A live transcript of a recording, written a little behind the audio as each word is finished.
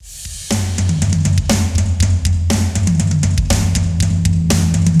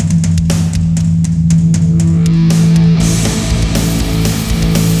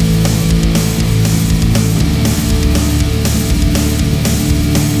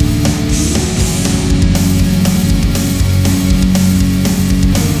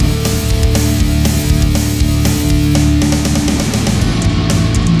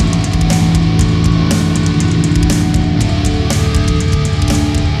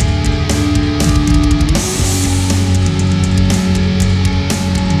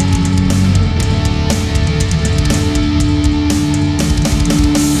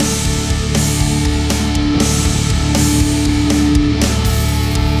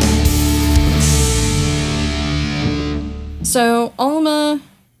So Alma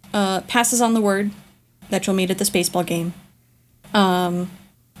passes on the word that you'll meet at this baseball game. And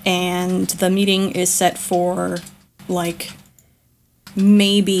the meeting is set for, like,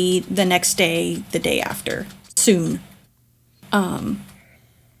 maybe the next day, the day after. Soon.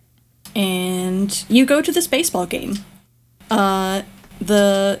 And you go to this baseball game.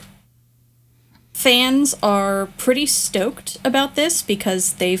 The fans are pretty stoked about this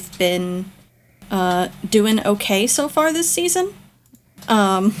because they've been doing okay so far this season.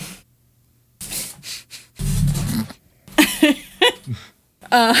 Yeah,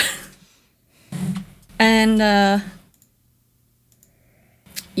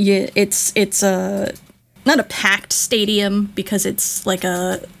 it's not a packed stadium because it's like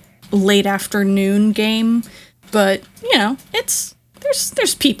a late afternoon game, but you know, there's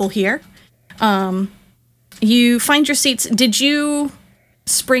people here. You find your seats. Did you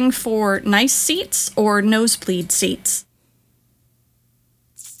spring for nice seats or nosebleed seats?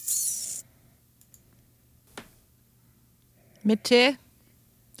 Mid-tier?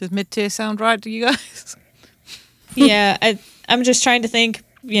 Does mid-tier sound right to you guys? Yeah, I'm just trying to think,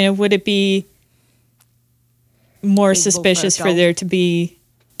 would it be more suspicious for there to be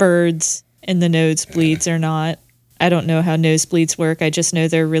birds in the nosebleeds or not? I don't know how nosebleeds work. I just know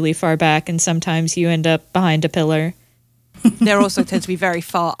they're really far back, and sometimes you end up behind a pillar. They also tend to be very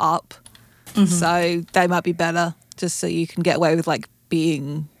far up, so they might be better, just so you can get away with, like,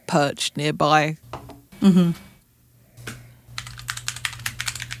 being perched nearby. Mm-hmm.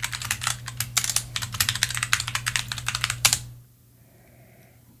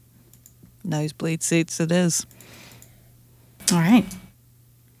 Nosebleed seats it is. All right.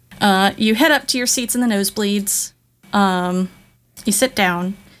 You head up to your seats in the nosebleeds. You sit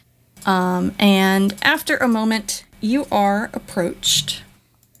down. And after a moment, you are approached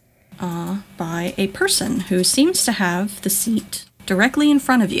by a person who seems to have the seat directly in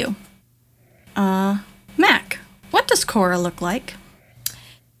front of you. Mac, what does Cora look like?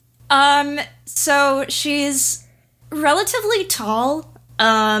 So she's relatively tall.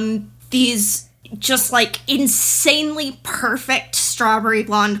 These just like insanely perfect strawberry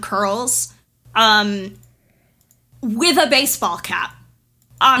blonde curls. With a baseball cap.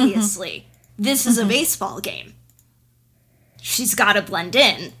 Obviously. This is a baseball game. She's gotta blend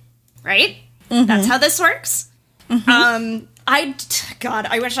in, right? That's how this works. God,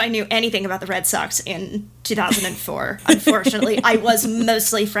 I wish I knew anything about the Red Sox in 2004. Unfortunately, I was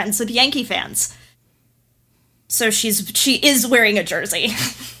mostly friends with Yankee fans. So she is wearing a jersey.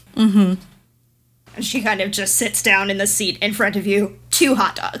 And she kind of just sits down in the seat in front of you. 2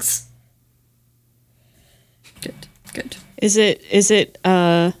 hot dogs. Good. Is it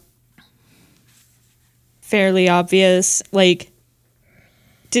fairly obvious? Like,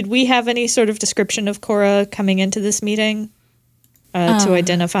 did we have any sort of description of Cora coming into this meeting to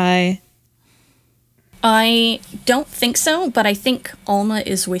identify? I don't think so, but I think Alma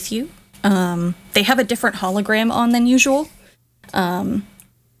is with you. They have a different hologram on than usual. But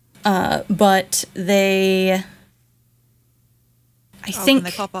they... I think Can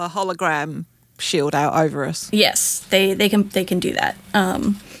they pop a hologram shield out over us? Yes, they can do that.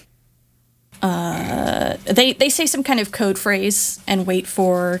 They say some kind of code phrase and wait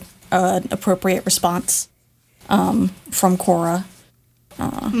for an appropriate response from Cora,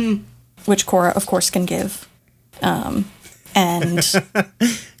 which Cora, of course, can give. And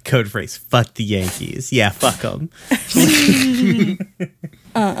code phrase: "Fuck the Yankees." Yeah, fuck them.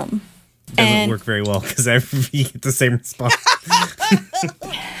 Doesn't work very well because you get the same response.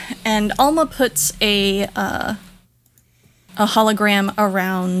 And Alma puts a hologram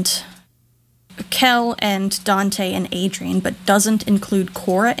around Kel and Dante and Adrian, but doesn't include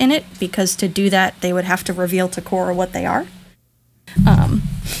Cora in it, because to do that, they would have to reveal to Cora what they are.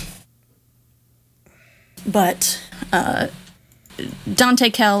 But Dante,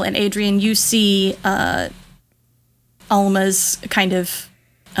 Kel, and Adrian, you see Alma's kind of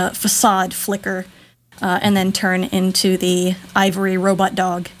facade flicker and then turn into the ivory robot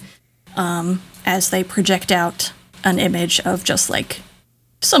dog as they project out an image of just like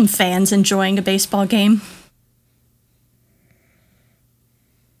some fans enjoying a baseball game.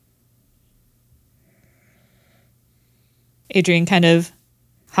 Adrian kind of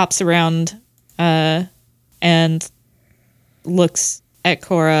hops around and looks at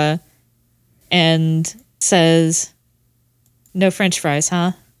Cora and says, "No French fries,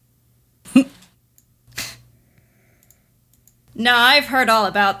 huh?" No, I've heard all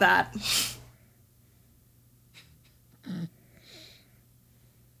about that.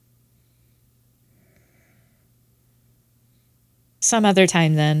 Some other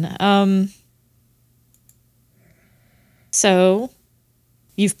time then. So,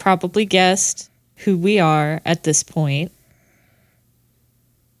 you've probably guessed who we are at this point.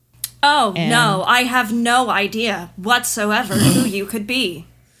 Oh, And- no, I have no idea whatsoever who you could be.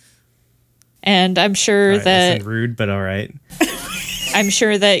 And I'm sure All right, that listen, rude, but all right. I'm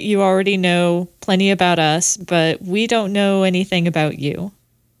sure that you already know plenty about us, but we don't know anything about you.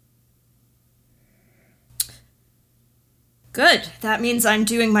 Good. That means I'm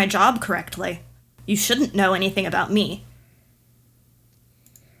doing my job correctly. You shouldn't know anything about me.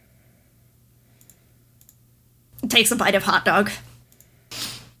 Takes a bite of hot dog.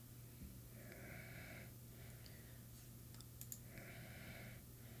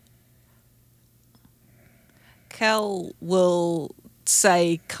 Kel will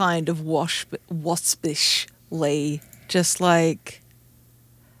say kind of waspishly, just like,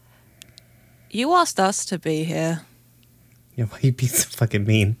 you asked us to be here. Yeah, why you be so fucking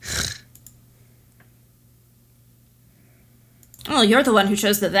mean? Oh, you're the one who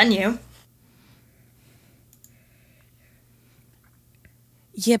chose the venue.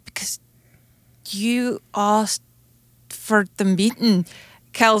 Yeah, because you asked for the meeting.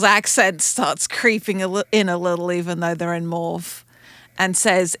 Kel's accent starts creeping in a little, even though they're in morph, and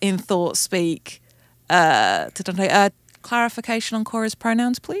says in thought speak, clarification on Cora's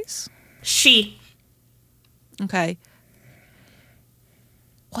pronouns, please? She. Okay.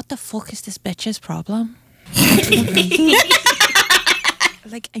 What the fuck is this bitch's problem?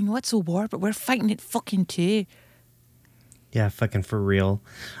 Like, I know it's a war, but we're fighting it fucking too. Yeah, fucking for real.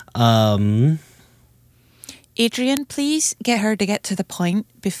 Adrian, please get her to get to the point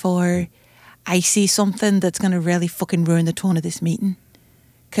before I see something that's going to really fucking ruin the tone of this meeting.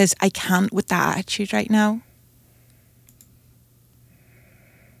 Because I can't with that attitude right now.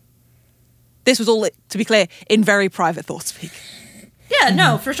 This was all, to be clear, in very private thought speak. Yeah,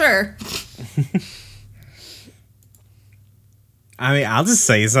 no, for sure. I mean, I'll just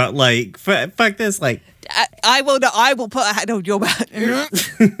say something like, fuck this, like, I will put a hand on your back.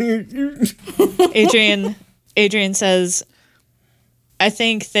 Adrian says, I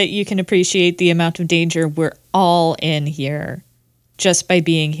think that you can appreciate the amount of danger we're all in here just by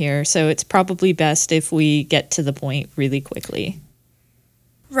being here. So it's probably best if we get to the point really quickly.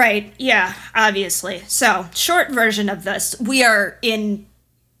 Right, yeah, obviously. So, short version of this, we are in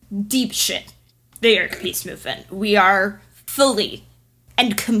deep shit. The Yerk Peace Movement. We are fully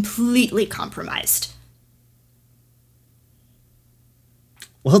and completely compromised.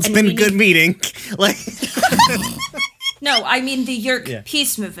 well, it's And been we a good meeting. Like, No, I mean the Yerk Yeah.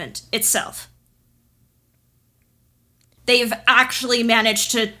 Peace Movement itself. They've actually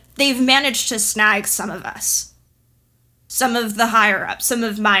managed to snag some of us. Some of the higher ups, some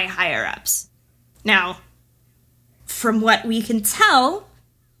of my higher ups. Now, from what we can tell,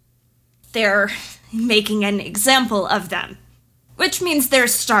 they're making an example of them, which means they're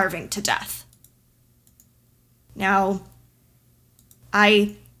starving to death. Now,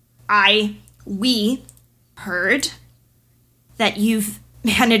 we heard that you've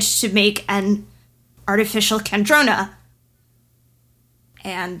managed to make an artificial Kendrona.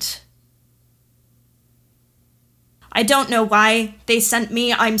 And I don't know why they sent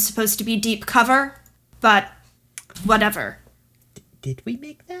me. I'm supposed to be deep cover, but whatever. did we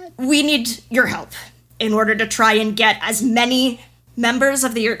make that? We need your help in order to try and get as many members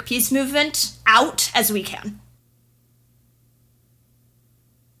of the Yerk Peace Movement out as we can.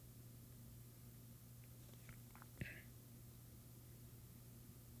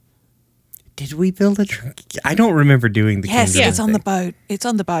 Did we build a truck? I don't remember doing the Yes, Kendra it's on the thing. boat. It's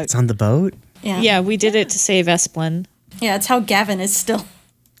on the boat. It's on the boat? Yeah. Yeah, we did it to save Esplin. Yeah, it's how Gavin is still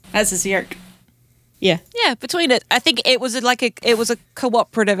as his Yerk. Yeah. Yeah, between it, I think it was a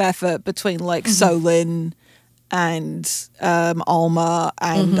cooperative effort between like Solin and Alma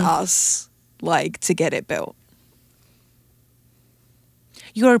and us, like to get it built.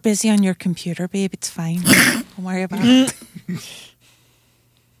 You are busy on your computer, babe. It's fine. Don't worry about it.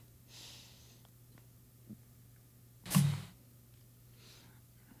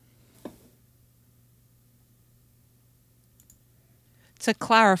 To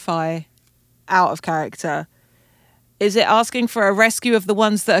clarify, out of character, is it asking for a rescue of the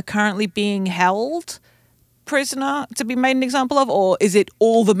ones that are currently being held prisoner to be made an example of, or is it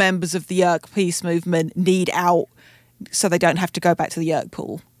all the members of the Yerk Peace Movement need out so they don't have to go back to the Yerk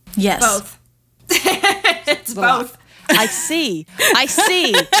pool? Yes. Both. It's both. I see.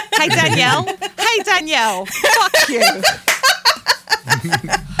 Hey, Danielle. Fuck you.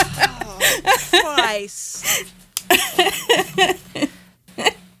 Oh, Christ.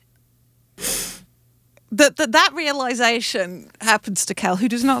 That realization happens to Kel, who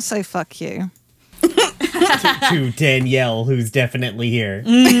does not say fuck you. to Danielle, who's definitely here.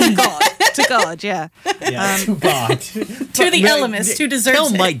 God, to God, yeah. Yeah, to God. To the Ellimist, who deserves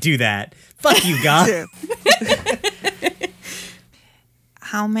Kel it. might do that. Fuck you, God.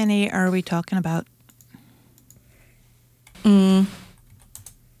 How many are we talking about?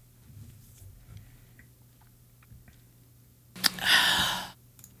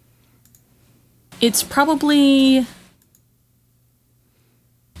 It's probably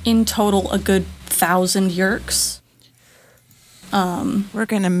in total a good 1,000 Yerks. We're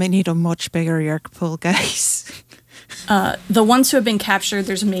gonna need a much bigger Yerk pool, guys. The ones who have been captured,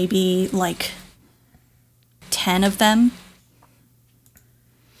 there's maybe like 10 of them.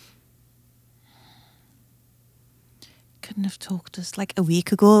 Couldn't have talked to us like a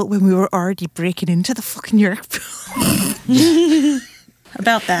week ago when we were already breaking into the fucking Yerk pool.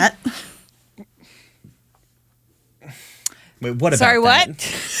 About that. Wait, what about Sorry, what?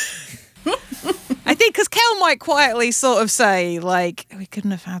 that? I think because Kel might quietly sort of say, like, we couldn't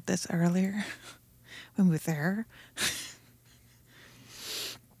have had this earlier when we were there.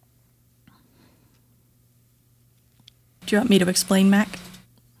 Do you want me to explain, Mac?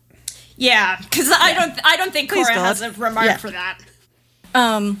 Yeah, because I don't think Please, Cora God. has a remark Yeah. for that.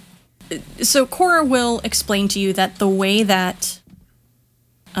 So Cora will explain to you that the way that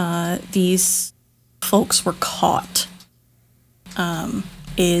these folks were caught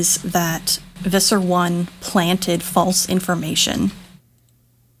is that Visser 1 planted false information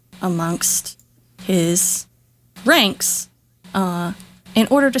amongst his ranks in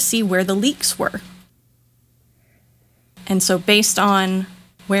order to see where the leaks were. And so based on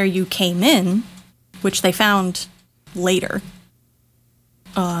where you came in, which they found later,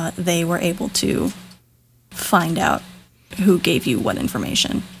 they were able to find out who gave you what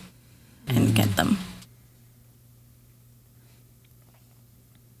information and get them.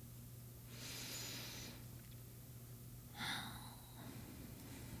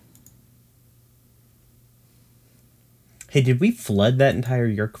 Hey, did we flood that entire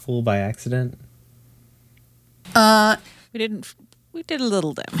Yerkful by accident? We didn't. We did a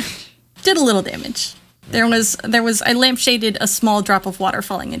little damage. Did a little damage. There was I lampshaded a small drop of water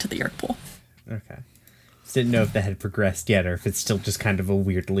falling into the Yerk pool. Okay. Just didn't know if that had progressed yet or if it's still just kind of a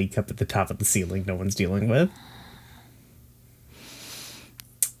weird leak up at the top of the ceiling no one's dealing with.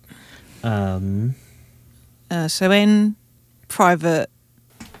 So in private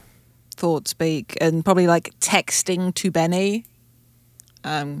thought speak and probably like texting to Benny,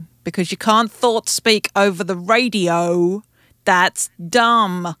 because you can't thought speak over the radio. That's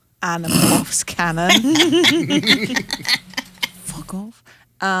dumb. Animorphs canon. Fuck off.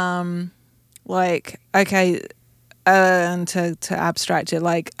 Like, okay, and to abstract it,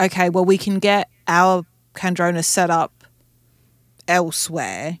 like, okay, well, we can get our Kandrona set up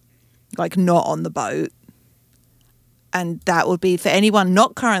elsewhere, like not on the boat. And that would be for anyone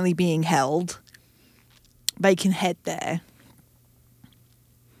not currently being held, they can head there.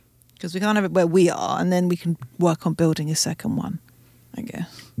 Because we can't have it where we are, and then we can work on building a second one, I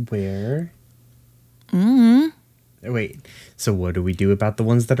guess. Where? Wait, so what do we do about the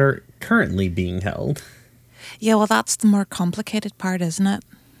ones that are currently being held? Yeah, well, that's the more complicated part, isn't it?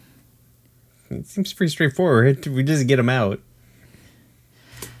 It seems pretty straightforward. We just get them out.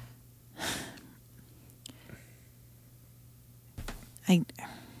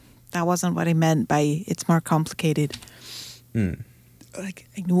 That wasn't what I meant by it's more complicated. Like,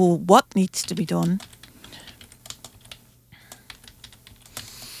 I know what needs to be done.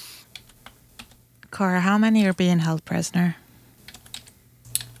 Cora, how many are being held prisoner?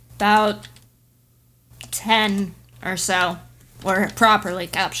 About 10 or so were properly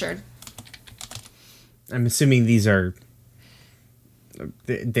captured. I'm assuming these are...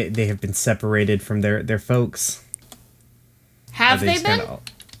 They have been separated from their folks. Have Are they just been? kinda-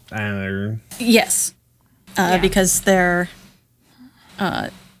 I don't know. Yes, Yeah. because they're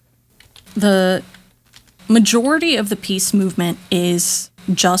the majority of the peace movement is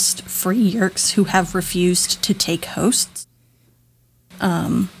just free Yerks who have refused to take hosts.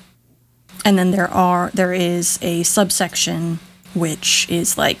 And then there is a subsection which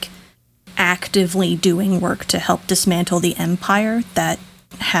is like actively doing work to help dismantle the empire that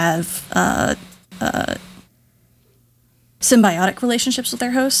have symbiotic relationships with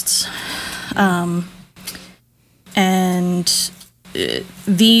their hosts. And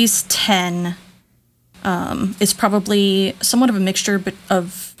these 10 is probably somewhat of a mixture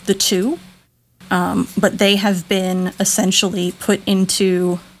of the two, but they have been essentially put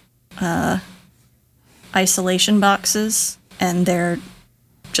into isolation boxes, and they're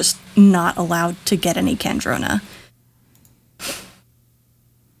just not allowed to get any Kandrona. 'Cause, like, I said, the majority of the peace movement is just free Yerks who have refused to take hosts. And then there is a subsection which is like actively doing work to help dismantle the empire that have symbiotic relationships with their hosts. And these 10 is probably somewhat of a mixture of the two,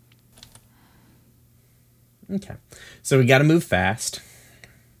 but they have been essentially put into isolation boxes, and they're just not allowed to get any Kandrona. Okay. So we got to move fast.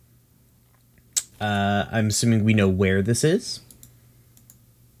 I'm assuming we know where this is.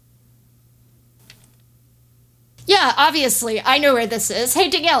 Yeah, obviously. I know where this is. Hey,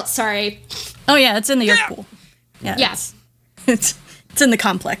 Danielle, sorry. Oh yeah, it's in the Yerk pool. Yeah. Yes. It's in the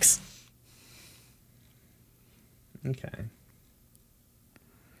complex. Okay.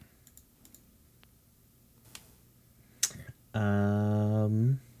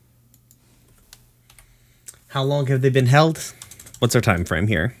 How long have they been held? What's our time frame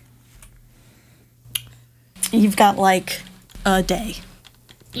here? You've got like a day.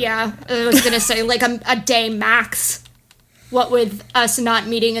 Yeah, I was gonna say like a day max. What with us not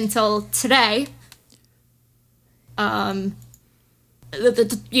meeting until today. The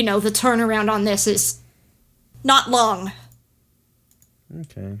turnaround on this is not long.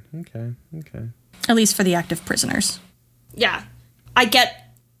 Okay. At least for the active prisoners. Yeah, I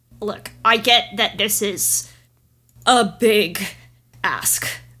get that this is a big ask,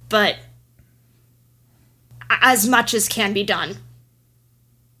 but as much as can be done.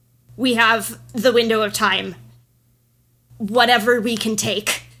 We have the window of time. Whatever we can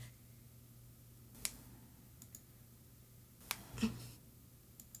take.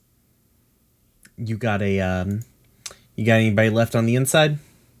 You got anybody left on the inside?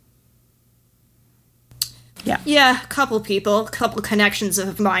 Yeah, couple people, couple connections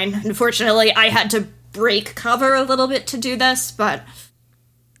of mine. Unfortunately, I had to break cover a little bit to do this, but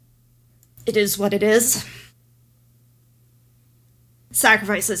it is what it is.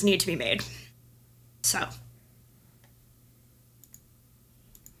 Sacrifices need to be made. So.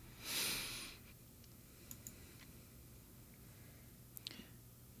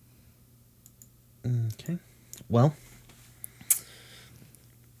 Okay. Well.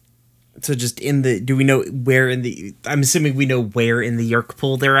 So just do we know where in the, I'm assuming we know where in the Yerk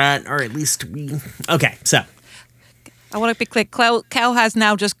pool they're at, or at least okay, so. I want to be clear. Cal has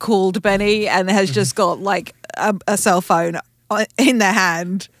now just called Benny and has just got like a cell phone in their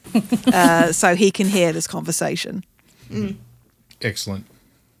hand so he can hear this conversation. Excellent.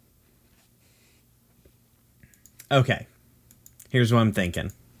 Okay. Here's what I'm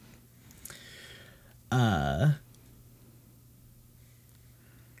thinking.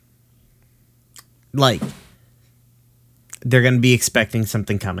 Like, they're going to be expecting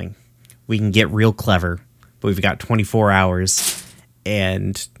something coming. We can get real clever, but we've got 24 hours,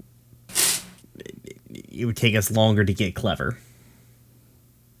 and it would take us longer to get clever.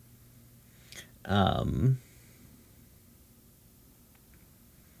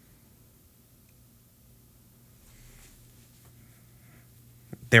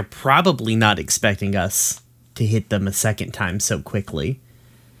 They're probably not expecting us to hit them a second time so quickly.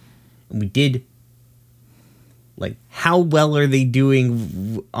 And we did... Like, how well are they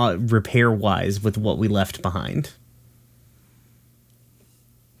doing repair-wise with what we left behind?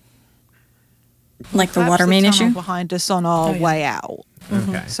 Like the Perhaps water main tunnel issue? behind us on our way out.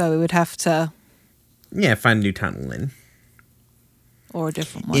 Okay. So we would have to, Yeah, find a new tunnel in. or a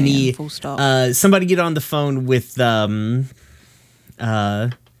different one. In, full stop. Somebody get on the phone with, Dante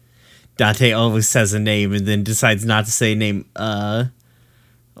always says a name and then decides not to say a name,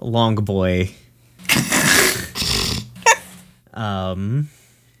 Long Boy. And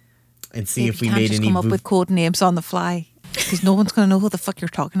see if we can't made just any come up with code names on the fly, because no one's going to know who the fuck you're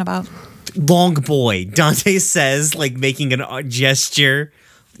talking about. Long Boy, Dante says, like making a gesture,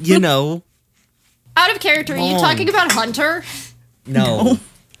 you know. Out of character, are you Long. talking about Hunter? No.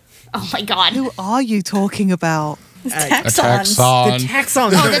 Oh my god. Who are you talking about? Taxons. The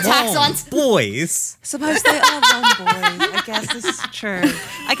Taxons Oh, are the long Taxons. boys. Suppose they are long boys. I guess this is true.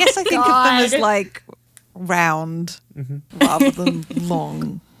 I guess I think of them as God. like round rather than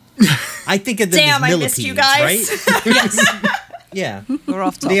long. I think of them Damn, as I missed you millipedes, guys. right? Yes. Yeah. We're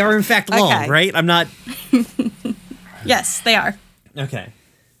off topic. They are in fact long, Okay. right? I'm not... Yes, they are. Okay.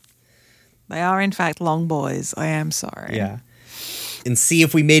 They are in fact long boys. I am sorry. Yeah. And see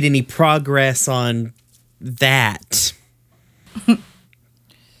if we made any progress on that.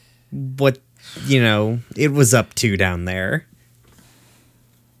 What, it was up to down there.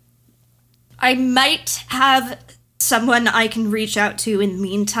 I might have someone I can reach out to in the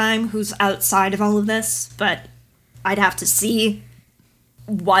meantime who's outside of all of this, but I'd have to see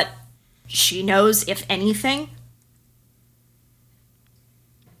what she knows, if anything.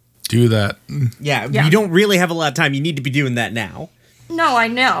 Do that. Yeah, Yeah. you don't really have a lot of time. You need to be doing that now. No, I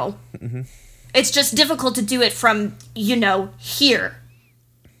know. It's just difficult to do it from, here.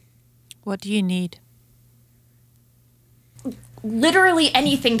 What do you need? Literally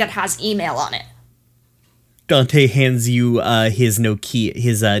anything that has email on it. Dante hands you his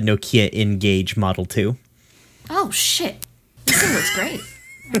Nokia Engage Model 2. Oh, shit. This thing looks great.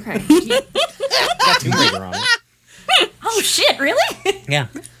 Okay. Got Tomb Raider on it. Oh, shit, really? Yeah.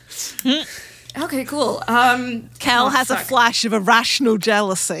 Okay, cool. Kel Oh, has a fuck. flash of irrational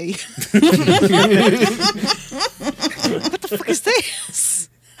jealousy. What the fuck is this?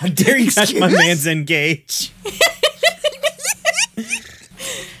 How dare you touch my man's engage?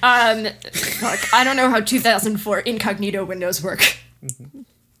 Fuck, I don't know how 2004 incognito windows work.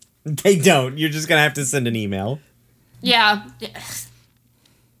 They don't. You're just gonna have to send an email. Yeah.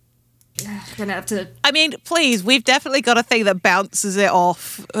 Gonna have to. I mean, please, we've definitely got a thing that bounces it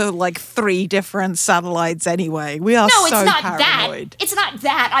off like 3 different satellites anyway. We are No, so it's not paranoid. that. It's not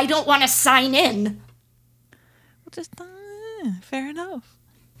that. I don't want to sign in. Well, just, fair enough.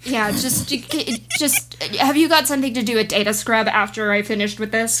 Yeah, just have you got something to do with data scrub after I finished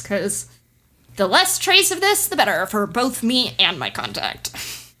with this? Because the less trace of this, the better for both me and my contact.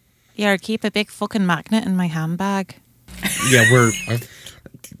 Yeah, keep a big fucking magnet in my handbag. Yeah,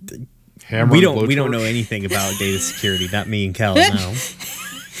 Hammer we and don't blowtorch. know anything about data security. Not me and Kel. No.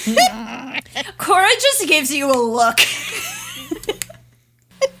 Cora just gives you a look.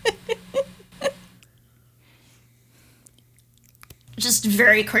 Just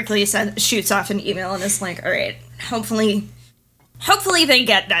very quickly shoots off an email and is like, all right, hopefully they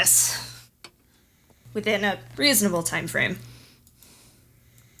get this within a reasonable time frame.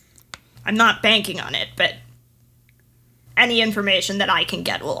 I'm not banking on it, but any information that I can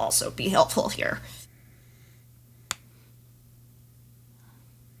get will also be helpful here.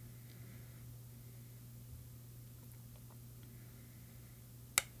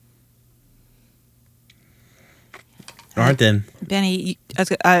 All right then. Benny,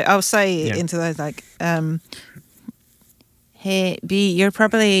 I'll say Yeah. into those like, hey, B, you're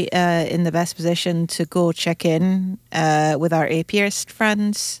probably in the best position to go check in with our apiarist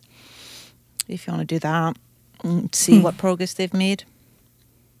friends, if you want to do that, and see what progress they've made.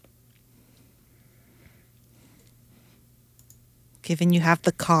 Given you have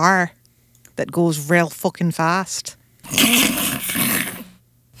the car that goes real fucking fast.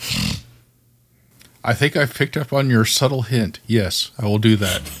 I think I've picked up on your subtle hint. Yes, I will do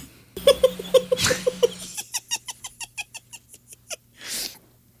that.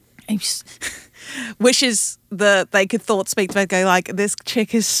 Wishes that they could thought speak to me, go like, this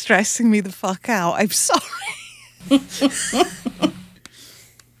chick is stressing me the fuck out. I'm sorry.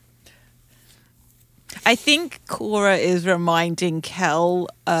 I think Cora is reminding Kel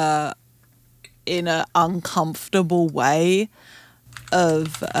in an uncomfortable way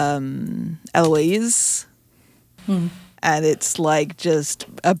of Eloise. And it's like just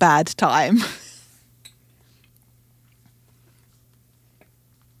a bad time.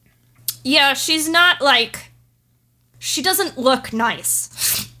 Yeah, she's not like... She doesn't look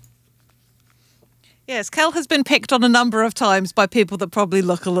nice. Yes, Kel has been picked on a number of times by people that probably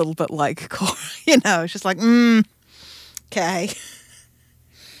look a little bit like Cora. You know, it's just like, okay.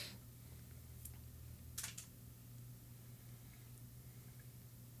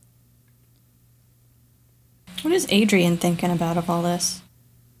 What is Adrian thinking about of all this?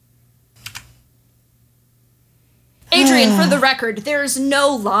 Adrian, for the record, there's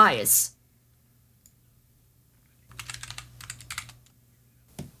no lies.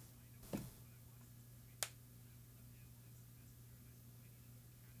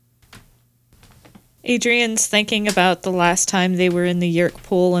 Adrian's thinking about the last time they were in the Yerk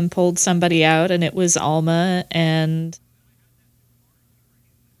pool and pulled somebody out, and it was Alma, and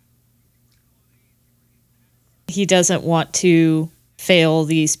he doesn't want to fail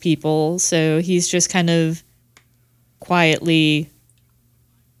these people, so he's just kind of quietly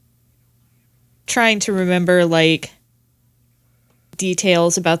trying to remember, like,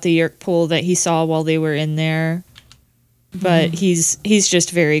 details about the Yerk pool that he saw while they were in there. But he's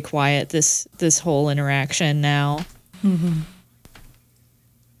just very quiet this whole interaction now.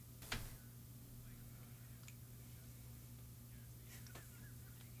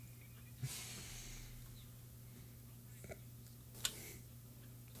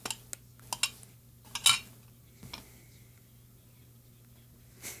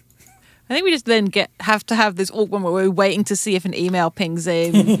 I think we just then have to have this awkward where we're waiting to see if an email pings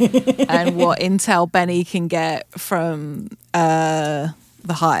in and what intel Benny can get from the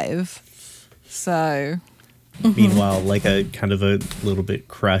Hive. So, Meanwhile, like a kind of a little bit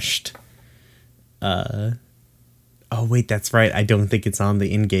crushed. Oh wait, that's right. I don't think it's on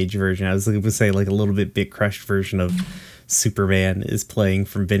the Engage version. I was going to say like a little bit crushed version of Superman is playing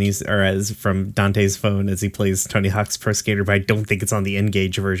from from Dante's phone as he plays Tony Hawk's Pro Skater, but I don't think it's on the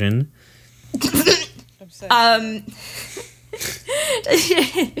Engage version.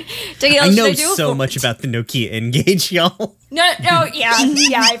 I know so much about the Nokia N-Gage, y'all. No, yeah,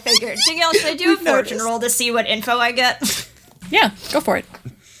 I figured. Danielle, should I do a fortune roll to see what info I get? Yeah, go for it.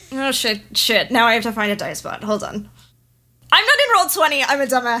 Oh, shit. Now I have to find a dice spot. Hold on. I'm not in Roll20. I'm a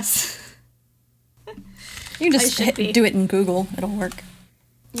dumbass. You can just I should be. do it in Google. It'll work.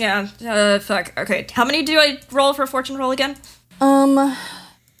 Yeah, fuck. Okay, how many do I roll for a fortune roll again?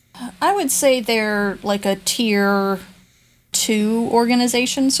 I would say they're like a tier 2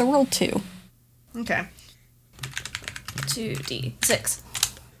 organization, so roll 2. Okay. 2d6.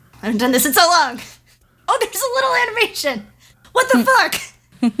 I haven't done this in so long. Oh, there's a little animation. What the fuck?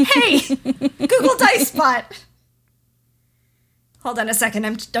 Hey, Google Dice Spot. Hold on a second.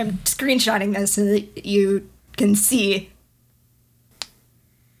 I'm screenshotting this so that you can see.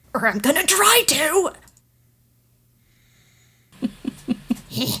 Or I'm gonna try to.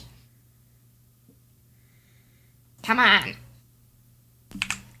 Come on.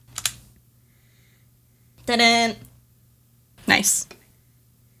 Didn't. Nice.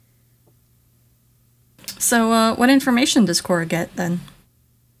 So, what information does Cora get then?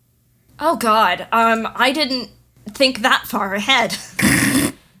 Oh God. I didn't think that far ahead.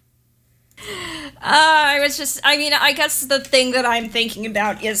 I guess the thing that I'm thinking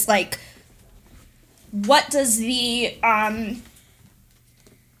about is like, what does the,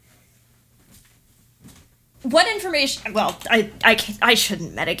 what information, well, I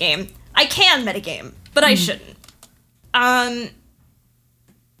shouldn't metagame. I can metagame, but I shouldn't.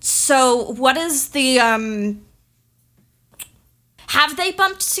 So what is the, have they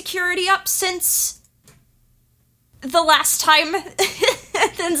bumped security up since the last time,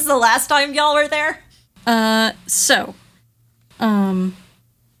 y'all were there?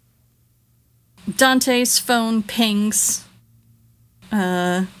 Dante's phone pings.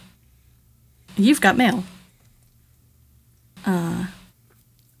 You've got mail.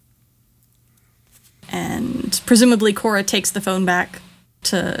 And presumably Cora takes the phone back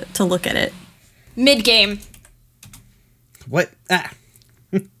to look at it. Mid-game. What? Ah.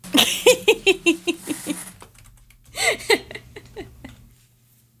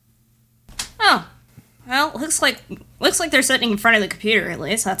 Oh. Well, looks like they're sitting in front of the computer, at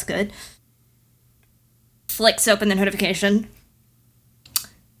least. That's good. Flicks open the notification.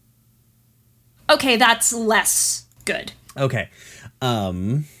 Okay, that's less good. Okay.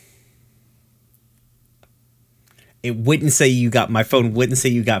 It wouldn't say you got my phone. Wouldn't say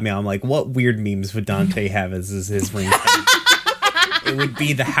you got me. I'm like, what weird memes would Dante have as his ringtone? It would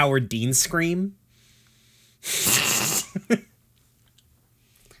be the Howard Dean scream.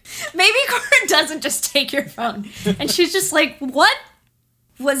 Maybe Cora doesn't just take your phone, and she's just like, "What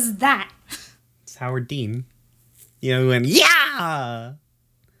was that?" It's Howard Dean. You know, when yeah.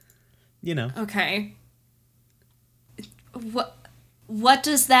 You know. Okay. What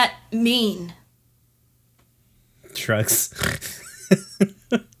does that mean? Shrugs.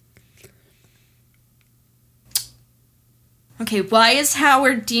 Okay, why is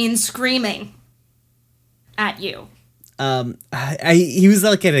Howard Dean screaming at you? He was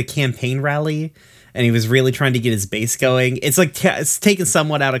like at a campaign rally, and he was really trying to get his base going. It's like it's taken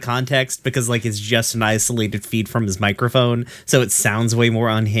somewhat out of context because like it's just an isolated feed from his microphone, so it sounds way more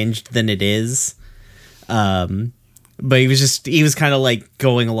unhinged than it is. But he was kind of like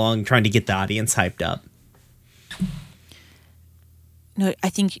going along trying to get the audience hyped up. No, I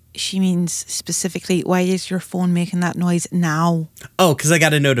think she means specifically, why is your phone making that noise now? Oh, because I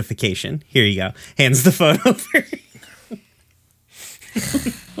got a notification. Here you go. Hands the phone over.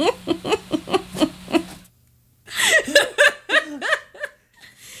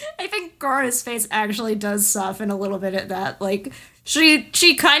 I think Cora's face actually does soften a little bit at that. Like,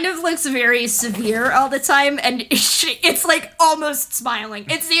 she kind of looks very severe all the time, and it's like almost smiling.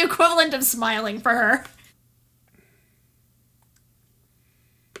 It's the equivalent of smiling for her.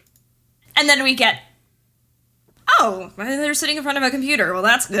 And then we get, oh, they're sitting in front of a computer. Well,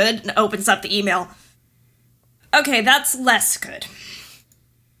 that's good. And opens up the email. Okay, that's less good.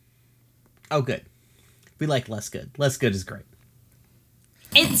 Oh, good. We like less good. Less good is great.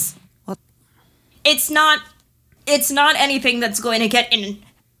 It's not anything that's going to get in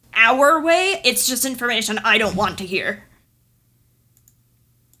our way. It's just information I don't want to hear.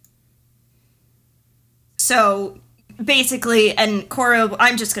 So basically, and Cora,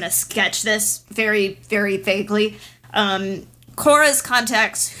 I'm just going to sketch this very, very vaguely. Cora's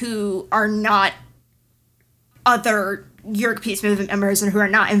contacts who are not other Yeerk Peace Movement members and who are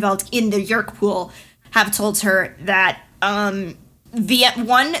not involved in the Yeerk pool have told her that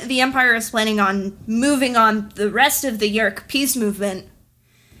the Empire is planning on moving on the rest of the Yeerk Peace Movement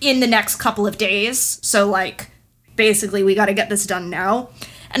in the next couple of days. So, like, basically we got to get this done now.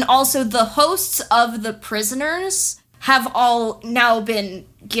 And also the hosts of the prisoners have all now been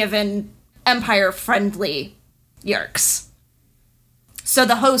given Empire-friendly Yeerks. So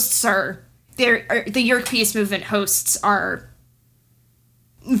the hosts the Yeerk Peace Movement hosts are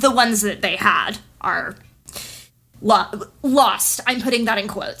the ones that they had are lost. I'm putting that in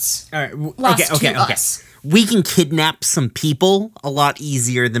quotes. All right. Lost Okay. to us. We can kidnap some people a lot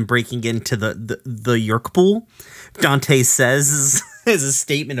easier than breaking into the Yeerk pool. Dante says as a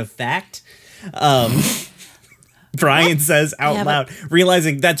statement of fact. Brian says out loud,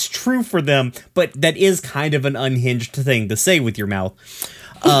 realizing that's true for them, but that is kind of an unhinged thing to say with your mouth.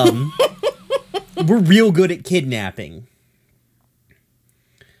 We're real good at kidnapping.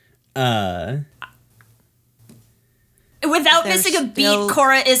 Without There's missing a beat, still-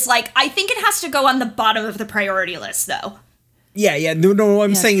 Cora is like, I think it has to go on the bottom of the priority list, though. Yeah. No, what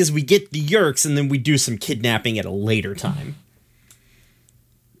I'm saying is we get the Yeerks and then we do some kidnapping at a later time.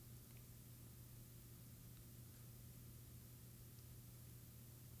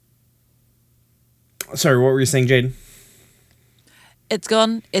 Sorry, what were you saying, Jade? It's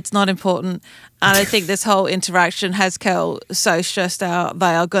gone. It's not important. And I think this whole interaction has Kel so stressed out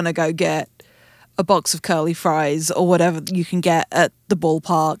they are going to go get a box of curly fries or whatever you can get at the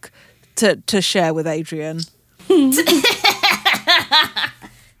ballpark to share with Adrian.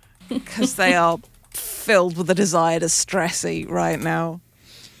 Because they are filled with a desire to stressy right now.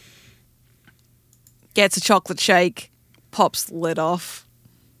 Gets a chocolate shake, pops the lid off.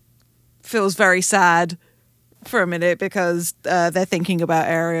 Feels very sad for a minute because they're thinking about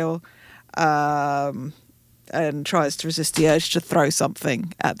Ariel, and tries to resist the urge to throw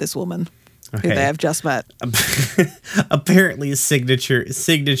something at this woman who they have just met. Apparently signature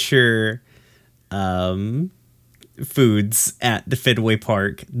foods at the Fenway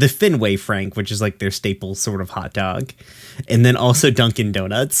Park, the Fenway Frank, which is like their staple sort of hot dog, and then also Dunkin'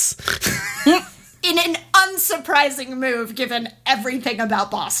 Donuts. In an unsurprising move, given everything about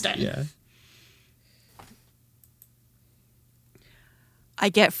Boston. Yeah. I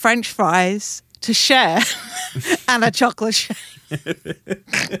get French fries to share and a chocolate shake.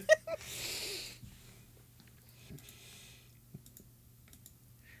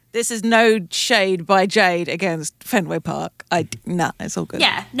 This is no shade by Jade against Fenway Park. Nah, it's all good.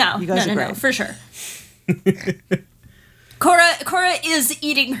 Yeah, no, You guys are no, great. for sure. Cora is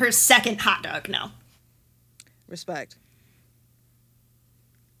eating her second hot dog now. Respect.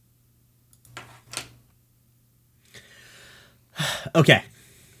 Okay.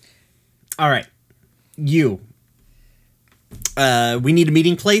 All right. You. We need a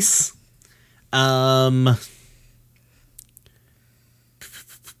meeting place.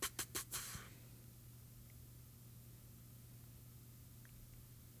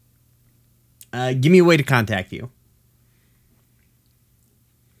 me a way to contact you.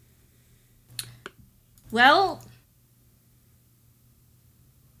 Well,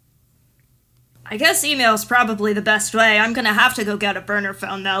 I guess email's probably the best way. I'm gonna have to go get a burner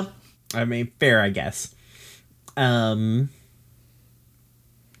phone, though. I mean, fair, I guess.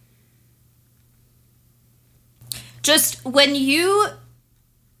 Just when you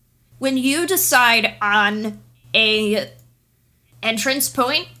decide on a entrance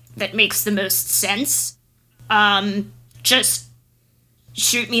point that makes the most sense, just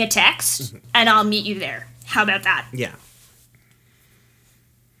shoot me a text and I'll meet you there. How about that? Yeah.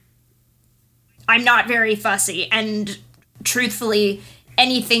 I'm not very fussy, and truthfully,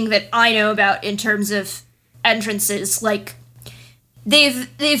 anything that I know about in terms of entrances, like they've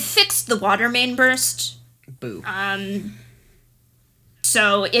fixed the water main burst. Boo.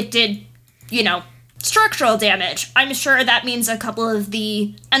 So it did, structural damage. I'm sure that means a couple of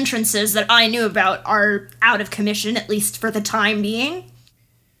the entrances that I knew about are out of commission, at least for the time being.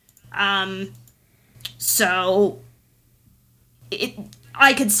 So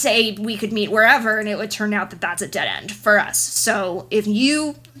I could say we could meet wherever, and it would turn out that that's a dead end for us. So if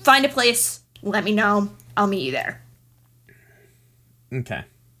you find a place, let me know. I'll meet you there. Okay.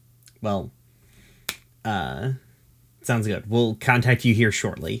 Well, sounds good. We'll contact you here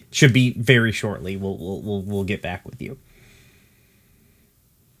shortly. Should be very shortly. We'll get back with you.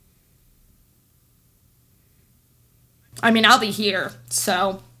 I mean, I'll be here,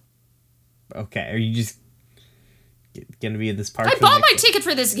 so Okay. Are you just gonna be at this park? I for the bought my next- ticket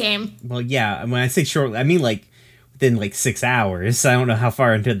for this game. Well, yeah. When I say shortly, I mean like within like 6 hours. I don't know how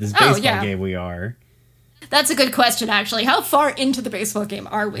far into this baseball yeah. game we are. That's a good question, actually. How far into the baseball game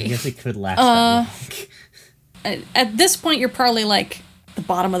are I we? guess it could last. that long. At this point, you're probably like the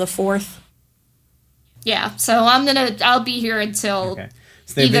bottom of the fourth. Yeah, so I'll be here until Okay.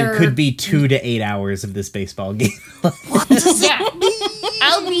 There could be 2 to 8 hours of this baseball game. Yeah.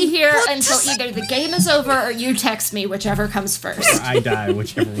 I'll be here until either the game is over or you text me, whichever comes first. I die,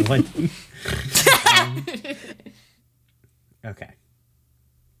 whichever one. Okay.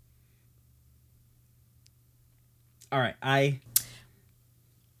 All right, I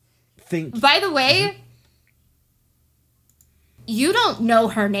think... By the way, you don't know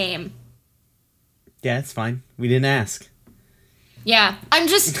her name. Yeah, it's fine. We didn't ask. Yeah, I'm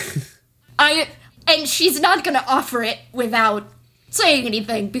just... And she's not gonna offer it without saying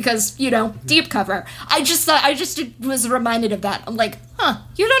anything because, deep cover. I just was reminded of that. I'm like,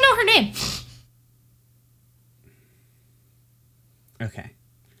 you don't know her name. Okay.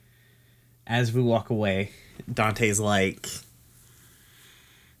 As we walk away, Dante's like,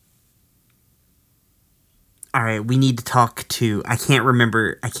 all right, we need to talk to, I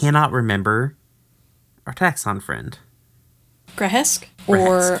cannot remember our Taxon friend. Grehesk?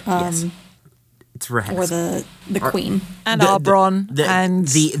 Or, Yes. It's Rehesk. or the queen. And Arbron and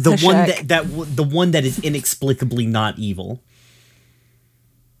the Hashek. one that is inexplicably not evil.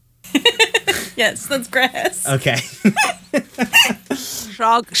 Yes, that's Grehesk. Okay.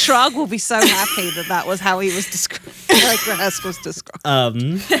 Shrug will be so happy that was how he was described. Like Rehesk was described.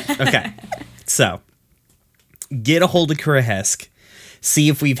 Okay. So, get a hold of Kurehesk. See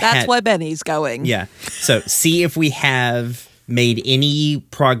if we've That's where Benny's going. Yeah. So, see if we have made any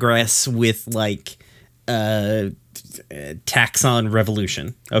progress with, Taxon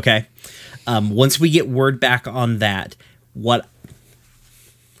Revolution. Okay? Once we get word back on that,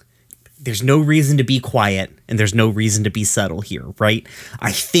 there's no reason to be quiet, and there's no reason to be subtle here, right?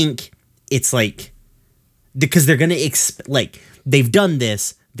 I think it's because they're going to, they've done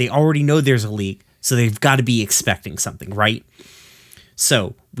this, they already know there's a leak, so they've got to be expecting something, right?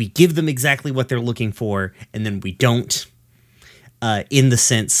 So, we give them exactly what they're looking for, and then we don't, in the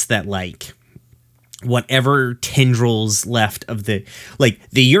sense that, whatever tendrils left of the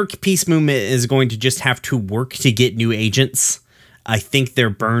Yeerk peace movement is going to just have to work to get new agents. I think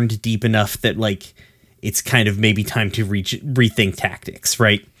they're burned deep enough that, it's kind of maybe time to rethink tactics,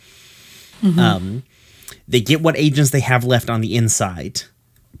 right? Mm-hmm. They get what agents they have left on the inside,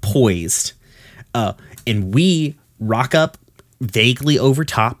 poised, and we rock up vaguely over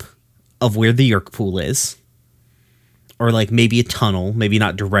top of where the Yeerk pool is, or maybe a tunnel, maybe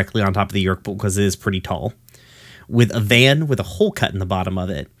not directly on top of the Yeerk pool because it is pretty tall, with a van with a hole cut in the bottom of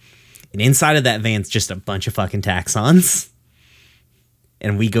it, and inside of that van's just a bunch of fucking Taxons.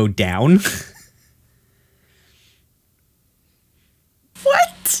 And we go down.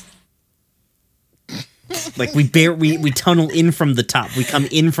 What? We tunnel in from the top. We come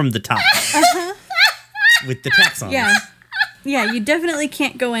in from the top. With the Taxons. Yeah. Yeah, you definitely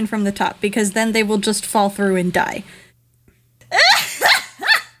can't go in from the top because then they will just fall through and die.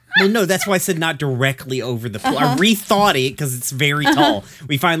 Well, no, that's why I said not directly over the pool. I rethought it because it's very tall.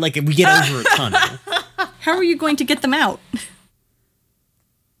 We find we get over a tunnel. How are you going to get them out?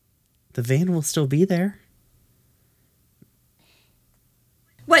 The van will still be there.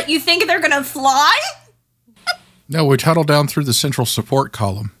 What, you think they're gonna fly? No, we tunnel down through the central support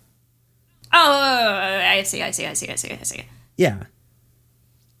column. Oh, I see. Yeah.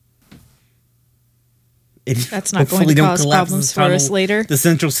 That's not going to cause problems for us later. The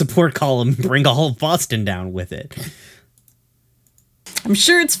central support column, bring all of Boston down with it. I'm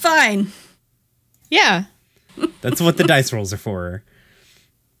sure it's fine. Yeah. That's what the dice rolls are for.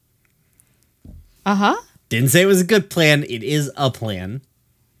 Uh-huh. Didn't say it was a good plan. It is a plan.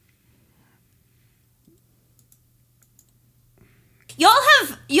 Y'all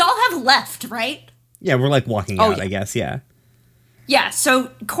have left, right? Yeah, we're walking out, yeah. I guess, yeah. Yeah,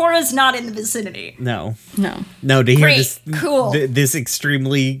 so Cora's not in the vicinity. No, No. to hear Great, this cool. This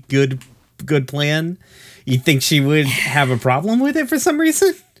extremely good plan, you'd think she would have a problem with it for some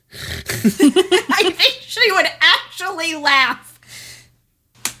reason? I think she would actually laugh.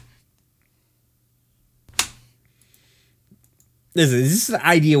 This is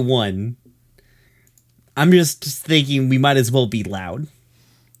idea one. I'm just thinking we might as well be loud.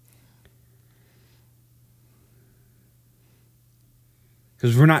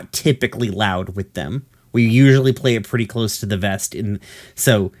 Because we're not typically loud with them. We usually play it pretty close to the vest.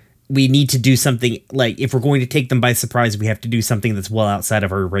 So we need to do something, if we're going to take them by surprise, we have to do something that's well outside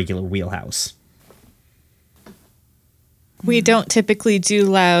of our regular wheelhouse. We don't typically do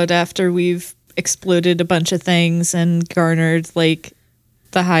loud after we've exploded a bunch of things and garnered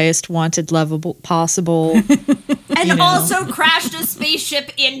the highest wanted level possible. And also crashed a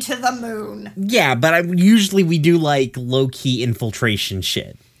spaceship into the moon. Yeah, but usually we do low-key infiltration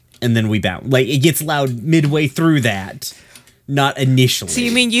shit. And then we bounce. It gets loud midway through that. Not initially. So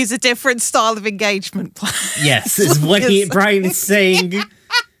you mean use a different style of engagement plan? Yes, is what Brian is saying.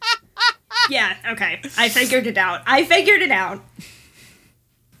 Yeah, okay. I figured it out.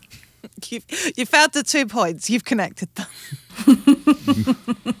 You found the 2 points. You've connected them.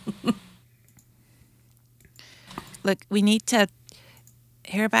 Look, we need to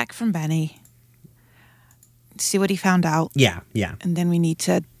hear back from Benny. See what he found out. Yeah. And then we need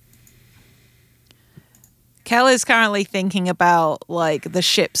to... Kel is currently thinking about, like, the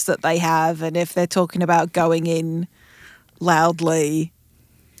ships that they have and if they're talking about going in loudly.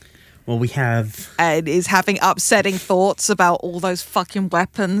 Well, we have... And is having upsetting thoughts about all those fucking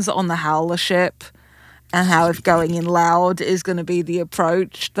weapons on the Howler ship and how if going in loud is going to be the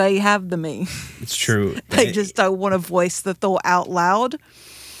approach. They have the me. It's true. They just don't want to voice the thought out loud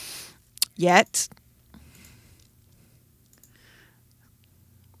yet.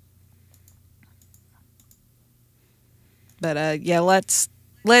 But yeah, let's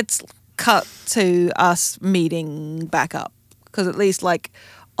cut to us meeting back up, because at least like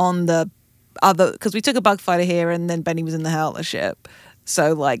on the other, because we took a bug fighter here and then Benny was in the Howler ship,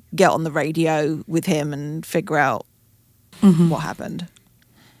 so like get on the radio with him and figure out what happened.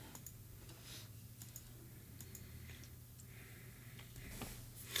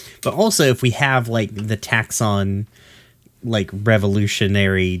 But also, if we have like the Taxon like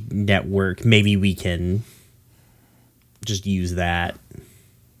revolutionary network, maybe we can just use that.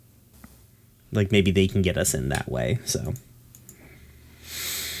 Like maybe they can get us in that way. So.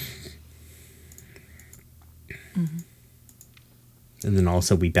 And then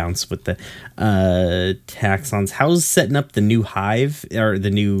also we bounce with the Taxons. How's setting up the new hive or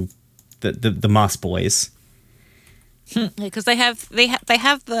the Moss Boys? Because they have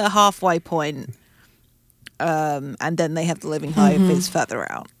the halfway point, and then they have the living hive is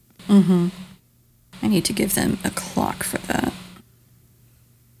further out. I need to give them a clock for that.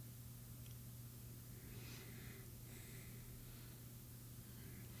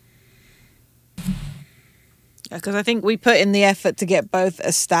 Because I think we put in the effort to get both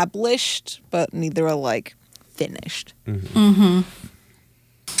established, but neither are like finished.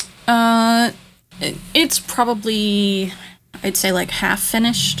 It's probably, I'd say, like half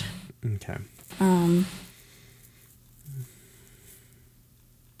finished. Okay.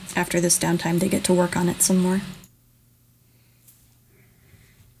 After this downtime, they get to work on it some more.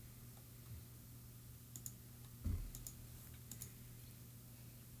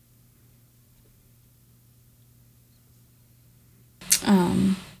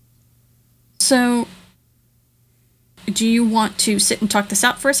 So, do you want to sit and talk this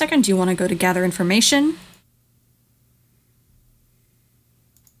out for a second? Do you want to go to gather information?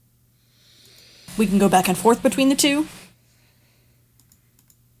 We can go back and forth between the two.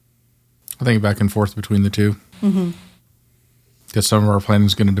 I think back and forth between the two. Because some of our planning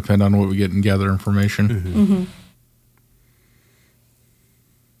is going to depend on what we get and gather information.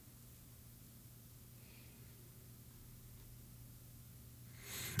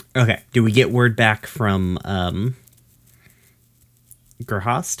 Okay. Do we get word back from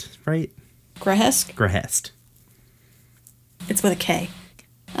Grahast, right? Grahesk? Grahest. It's with a K.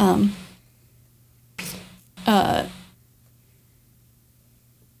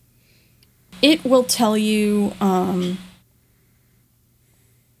 It will tell you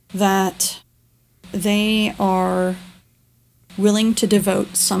that they are willing to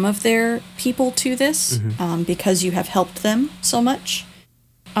devote some of their people to this because you have helped them so much.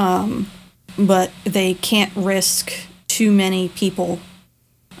 But they can't risk too many people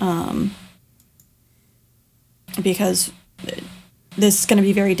because this is going to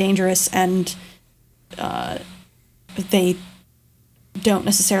be very dangerous, and they don't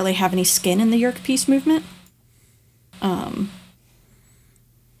necessarily have any skin in the Yerk peace movement. I'm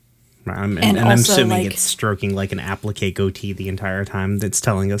also, assuming like, it's stroking like an applique goatee the entire time that's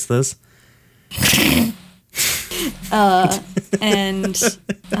telling us this. And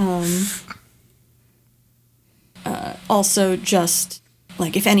also just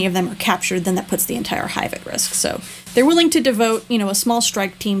like if any of them are captured, then that puts the entire hive at risk. So they're willing to devote, a small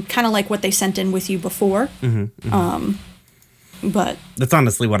strike team, kind of like what they sent in with you before. But that's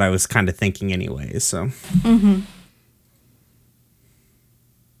honestly what I was kind of thinking anyway. So.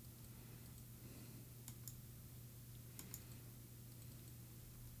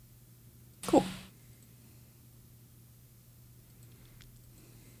 Cool.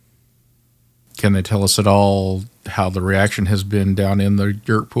 Can they tell us at all how the reaction has been down in the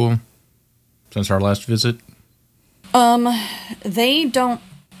Yerk pool since our last visit? They don't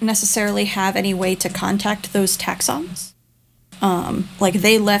necessarily have any way to contact those taxons. Like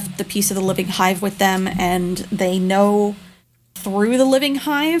they left the piece of the living hive with them, and they know through the living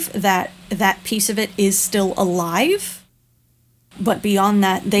hive, that piece of it is still alive. But beyond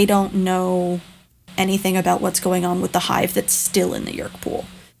that, they don't know anything about what's going on with the hive that's still in the Yerk pool.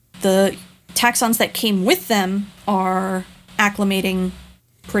 The taxons that came with them are acclimating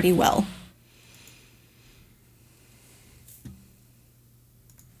pretty well.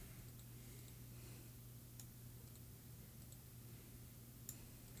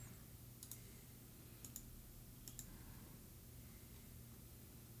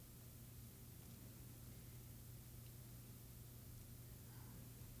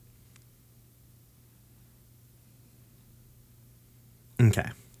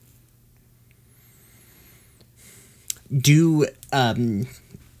 Okay. Do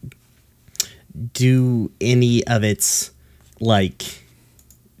any of its like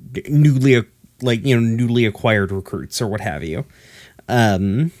newly acquired recruits or what have you,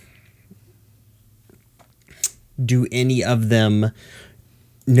 do any of them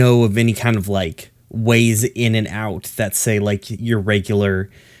know of any kind of like ways in and out that say like your regular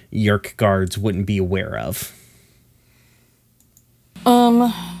Yerk guards wouldn't be aware of?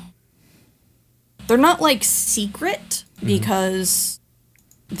 They're not like secret because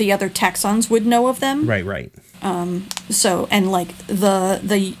the other taxons would know of them. Right. So, and like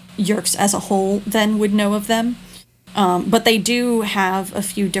the Yerks as a whole then would know of them. But they do have a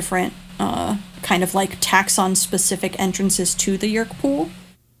few different kind of like taxon specific entrances to the Yerk pool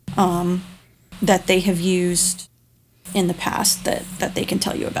that they have used in the past that they can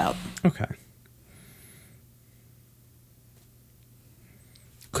tell you about. Okay.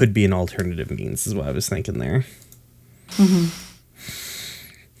 Could be an alternative means, is what I was thinking there. Mm-hmm.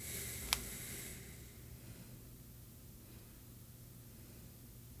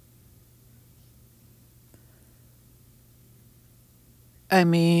 I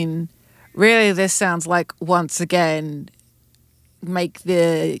mean, really, this sounds like, once again, make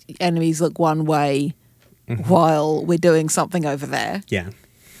the enemies look one way while we're doing something over there. Yeah.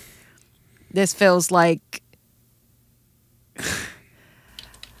 This feels like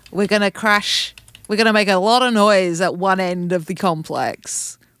we're going to crash. We're going to make a lot of noise at one end of the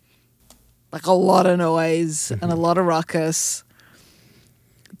complex. Like a lot of noise and a lot of ruckus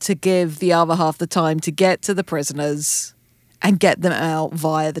to give the other half the time to get to the prisoners and get them out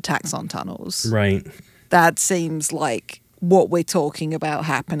via the taxon tunnels. Right. That seems like what we're talking about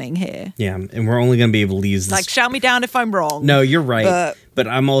happening here. Yeah, and we're only going to be able to use this. Like, shout me down if I'm wrong. No, you're right. But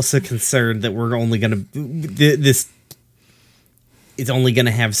I'm also concerned that we're only going to... This... It's only going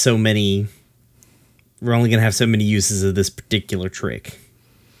to have so many... We're only going to have so many uses of this particular trick.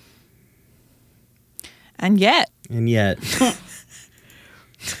 And yet...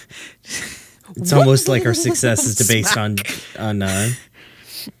 It's almost like our success is based on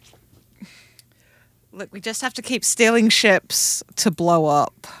Look, we just have to keep stealing ships to blow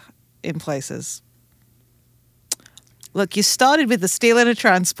up in places. Look, you started with the stealing a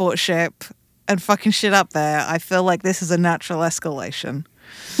transport ship and fucking shit up there. I feel like this is a natural escalation.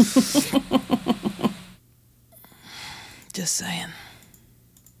 Just saying.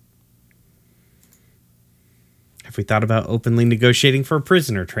 Have we thought about openly negotiating for a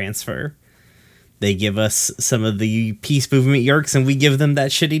prisoner transfer? They give us some of the peace movement Yerks, and we give them that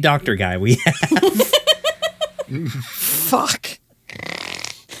shitty doctor guy we have. Fuck.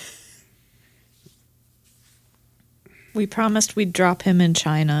 We promised we'd drop him in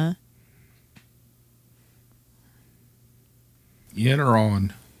China. In or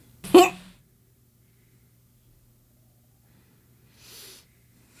on?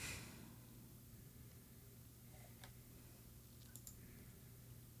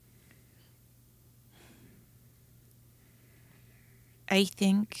 I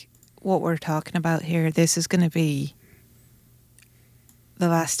think what we're talking about here, this is going to be the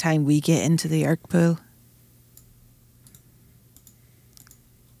last time we get into the Yerk pool.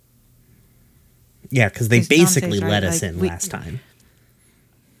 Yeah, because they Because basically Dante's right, let us like, in we- last time.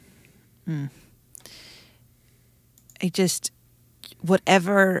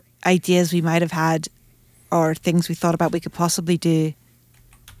 Whatever ideas we might have had or things we thought about we could possibly do,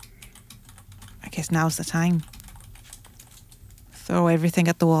 I guess now's the time. Throw everything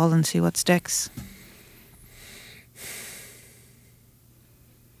at the wall and see what sticks.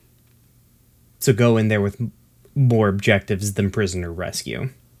 So go in there with more objectives than prisoner rescue.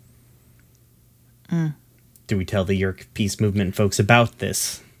 Do we tell the Yerk peace movement folks about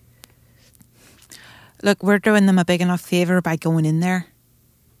this? Look, we're doing them a big enough favour by going in there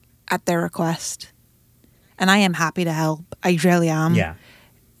at their request. And I am happy to help. I really am. Yeah.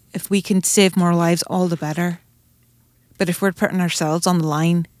 If we can save more lives, all the better. But if we're putting ourselves on the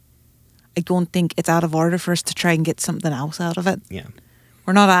line, I don't think it's out of order for us to try and get something else out of it. Yeah.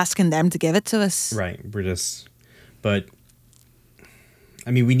 We're not asking them to give it to us. Right. But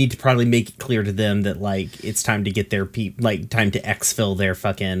I mean, we need to probably make it clear to them that like it's time to get their time to exfil their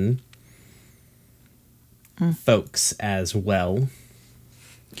fucking folks as well.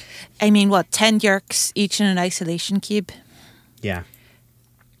 I mean, what, 10 Yerks each in an isolation cube? Yeah.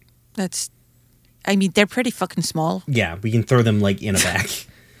 They're pretty fucking small. Yeah, we can throw them like in a bag.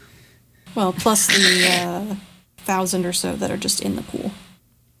 Well, plus the 1,000 or so that are just in the pool.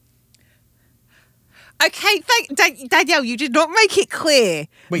 Okay, Danielle, you did not make it clear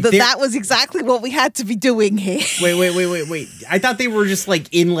that was exactly what we had to be doing here. Wait. I thought they were just like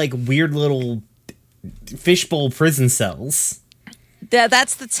in like weird little fishbowl prison cells. Yeah,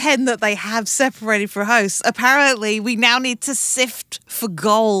 that's the 10 that they have separated for house. Apparently, we now need to sift for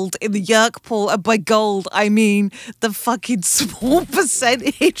gold in the Yerk pool. And by gold, I mean the fucking small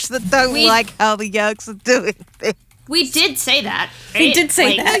percentage that don't like how the Yerks are doing things. We did say that. Right? We did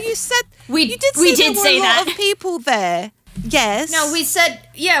say No, that. you said We you did say we there did were say a lot that. of people there. Yes. No, we said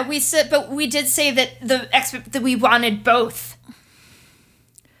but we did say that that we wanted both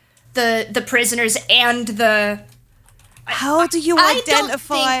the prisoners and the. How do you I don't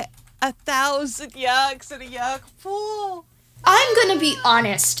identify 1,000 Yerks in a Yerk pool? I'm gonna be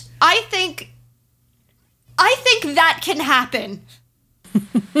honest. I think that can happen.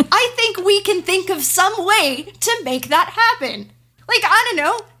 I think we can think of some way to make that happen. Like, I don't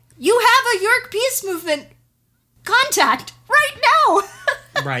know, you have a York Peace Movement contact right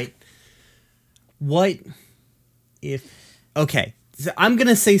now. Right. What if... Okay, so I'm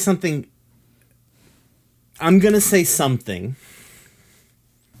gonna say something...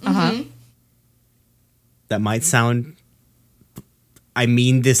 that might sound... I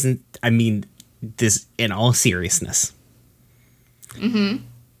mean this in all seriousness. Do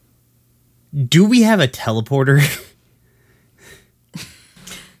we have a teleporter?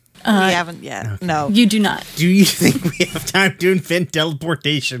 We haven't yet. Okay. No. You do not. Do you think we have time to invent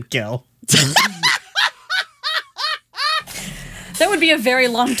teleportation, Kel? That would be a very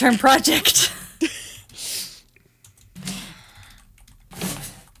long-term project.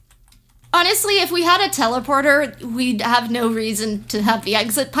 Honestly, if we had a teleporter, we'd have no reason to have the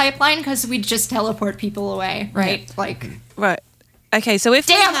exit pipeline because we'd just teleport people away, right? Yeah. Like, right. Okay, so if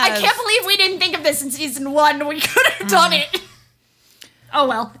damn, we have... I can't believe we didn't think of this in season 1. We could have done it. Oh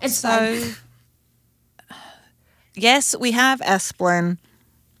well, it's fine. Yes, we have Esplin,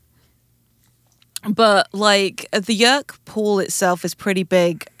 but like the Yerk pool itself is pretty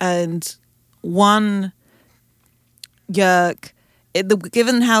big, and one Yerk,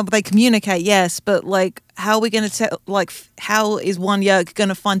 given how they communicate, yes, but like how are we going to tell? Like, how is one Yerk going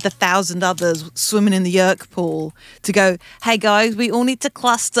to find the 1,000 others swimming in the Yerk pool to go? Hey guys, we all need to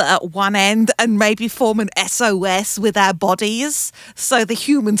cluster at one end and maybe form an SOS with our bodies, so the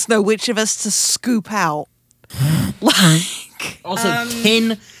humans know which of us to scoop out. Like, also,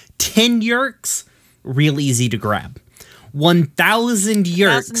 10 Yerks, real easy to grab. 1,000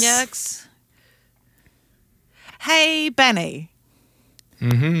 Yerks. 1,000 Yerks. Hey, Benny.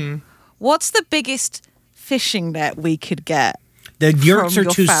 What's the biggest fishing net we could get? The Yerks from are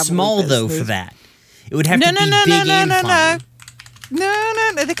your too family small, though, business? for that. It would have to be big and fine.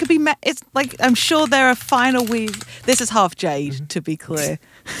 No. There could be. It's like I'm sure there are finer weave. This is half jade, to be clear.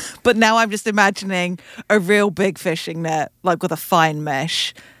 But now I'm just imagining a real big fishing net, like with a fine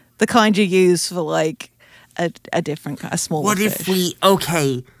mesh, the kind you use for like a different kind of smaller What fish. if we...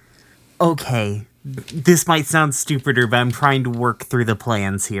 Okay. This might sound stupider, but I'm trying to work through the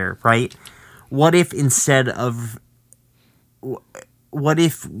plans here, right? What if instead of... What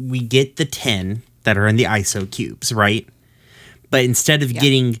if we get the 10 that are in the ISO cubes, right? But instead of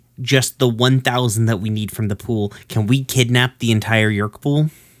getting just the 1,000 that we need from the pool, can we kidnap the entire Yerk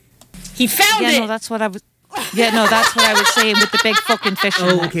pool? He found it! No, that's what I was. Yeah, no, that's what I was saying with the big fucking fishing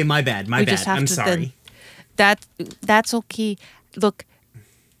net. Oh, okay, my bad. I'm sorry. That's okay. Look,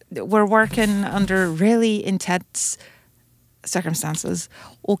 we're working under really intense circumstances.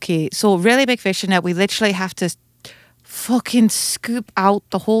 Okay, so really big fishing net. We literally have to fucking scoop out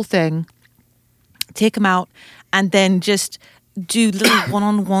the whole thing, take them out, and then just do little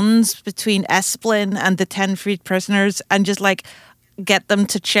one-on-ones between Esplin and the 10 freed prisoners, and just like get them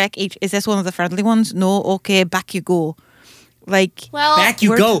to check each. Is this one of the friendly ones? No. Okay, back you go. Like, well, back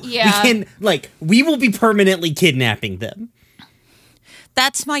you go. Yeah. We will be permanently kidnapping them.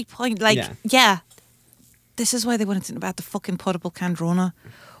 that's my point. Like, yeah. This is why they wanted to know about the fucking potable Candrona.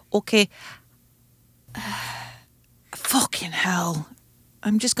 Okay. Fucking hell. I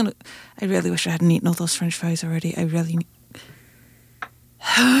really wish I hadn't eaten all those French fries already. I really...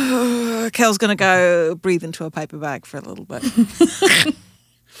 Kel's gonna go breathe into a paper bag for a little bit.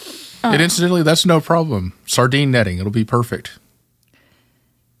 And incidentally, that's no problem. Sardine netting, it'll be perfect.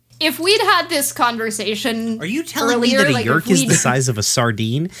 If we'd had this conversation Are you telling earlier, me that a like, yerk if is we'd- the size of a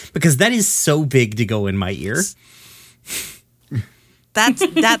sardine? Because that is so big to go in my ear.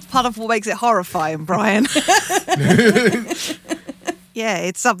 That's part of what makes it horrifying, Brian. Yeah,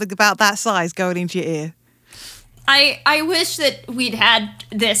 it's something about that size going into your ear. I wish that we'd had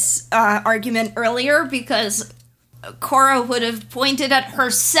this argument earlier because Cora would have pointed at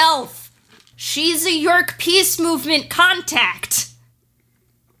herself. She's a York Peace Movement contact.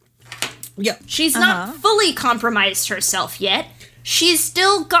 Yeah. She's not fully compromised herself yet. She's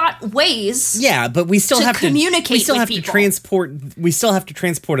still got ways. Yeah, but we still To have communicate to. We still with have people. to transport. We still have to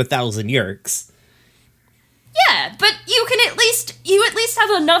transport 1,000 yerks. Yeah, but you at least have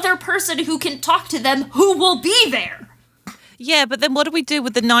another person who can talk to them who will be there. Yeah, but then what do we do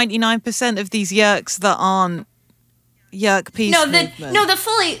with the 99% of these yerks that aren't Yerk Peace Movement?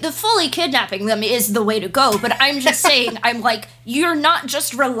 The fully kidnapping them is the way to go. But I'm just saying, I'm like, you're not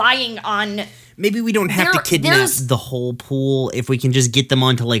just relying on. Maybe we don't have to There- kidnap there's- the whole pool. If we can just get them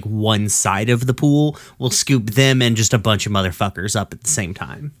onto like one side of the pool, we'll scoop them and just a bunch of motherfuckers up at the same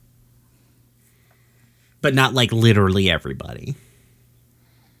time. But not like literally everybody.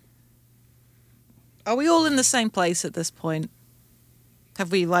 Are we all in the same place at this point?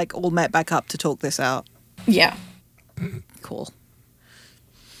 Have we like all met back up to talk this out? Yeah. Cool.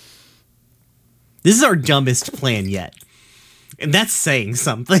 This is our dumbest plan yet. And that's saying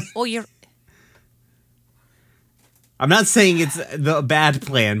something. Or you're I'm not saying it's the bad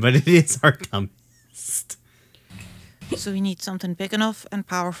plan, but it is our dumbest. So we need something big enough and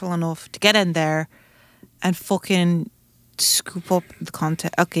powerful enough to get in there and fucking scoop up the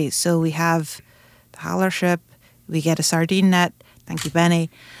content. Okay, so we have the hauler ship. We get a sardine net. Thank you, Benny.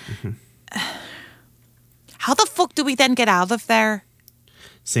 How the fuck do we then get out of there?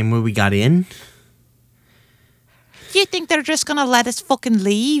 Same way we got in. Do you think they're just gonna let us fucking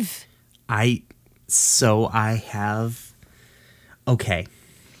leave? I have. Okay.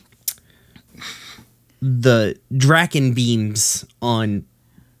 The Draken beams on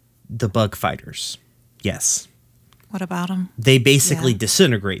the bug fighters. Yes. What about them? They basically Yeah.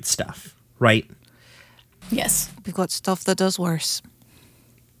 disintegrate stuff, right? Yes. We've got stuff that does worse.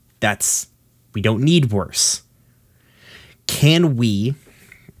 We don't need worse. Can we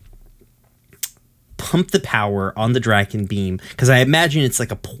pump the power on the Draken beam? Because I imagine it's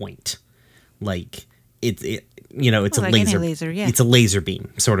like a point. Like, it's Well, a like any laser. laser, yeah. It's a laser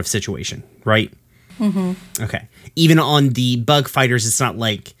beam sort of situation, right? Mm-hmm. Okay. Even on the bug fighters, it's not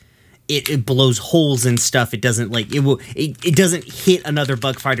like it blows holes and stuff. It doesn't like it doesn't hit another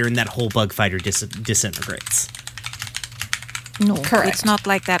bug fighter and that whole bug fighter disintegrates. No, Correct. it's not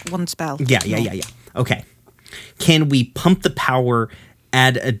like that one spell. Yeah. Okay. Can we pump the power,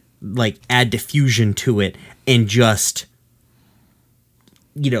 add diffusion to it, and just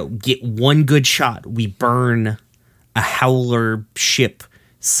get one good shot? We burn a howler ship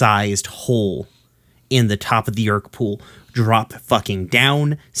sized hole in the top of the Yerk pool. Drop fucking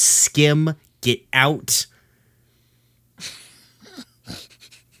down, skim, get out.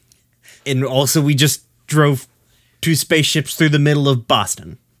 And also we just drove 2 spaceships through the middle of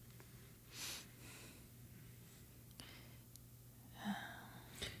Boston.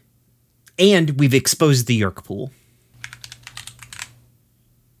 And we've exposed the Yerk pool.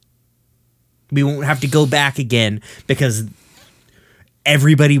 We won't have to go back again because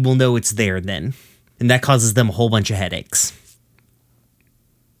everybody will know it's there then. And that causes them a whole bunch of headaches.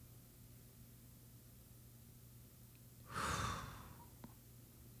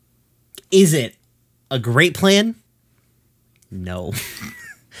 Is it a great plan? No.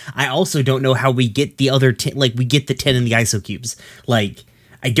 I also don't know how we get the other 10, like we get the 10 in the ISO cubes. Like,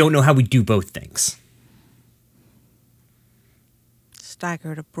 I don't know how we do both things.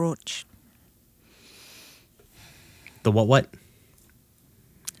 Staggered approach. The what?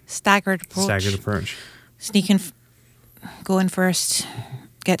 Staggered approach. Staggered approach. Sneak in, go in first,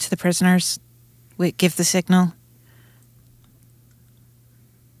 get to the prisoners, give the signal,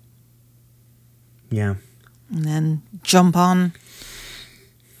 Yeah. and then jump on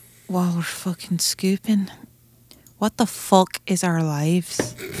while we're fucking scooping. What the fuck is our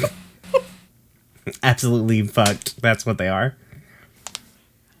lives? Absolutely fucked. That's what they are.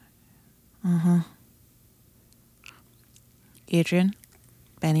 Adrian,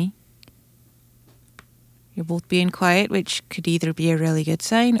 Benny, you're both being quiet, which could either be a really good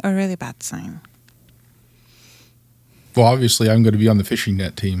sign or a really bad sign. Well, obviously, I'm going to be on the fishing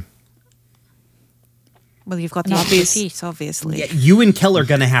net team. Well, you've got the An obvious- expertise, obviously. Yeah, you and Kel are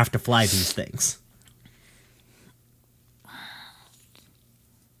gonna have to fly these things.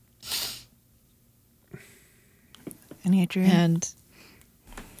 And Adrian? And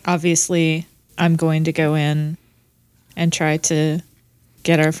obviously, I'm going to go in and try to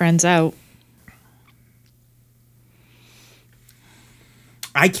get our friends out.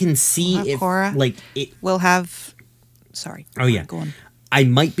 I can see if Cora? like it. We'll have... Sorry. Oh yeah, Go on. I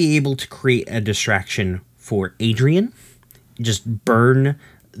might be able to create a distraction for Adrian. Just burn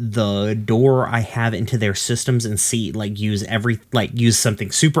the door I have into their systems and see use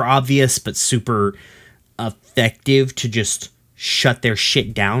something super obvious but super effective to just shut their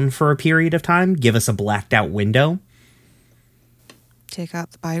shit down for a period of time. Give us a blacked out window. Take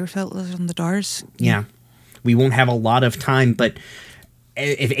out the biofilters on the doors. Yeah. We won't have a lot of time, but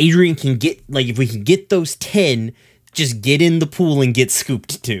if Adrian can get, if we can get those 10, just get in the pool and get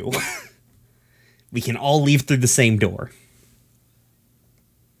scooped too. We can all leave through the same door.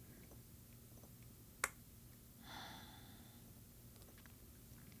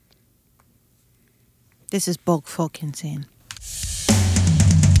 This is bug fucking insane.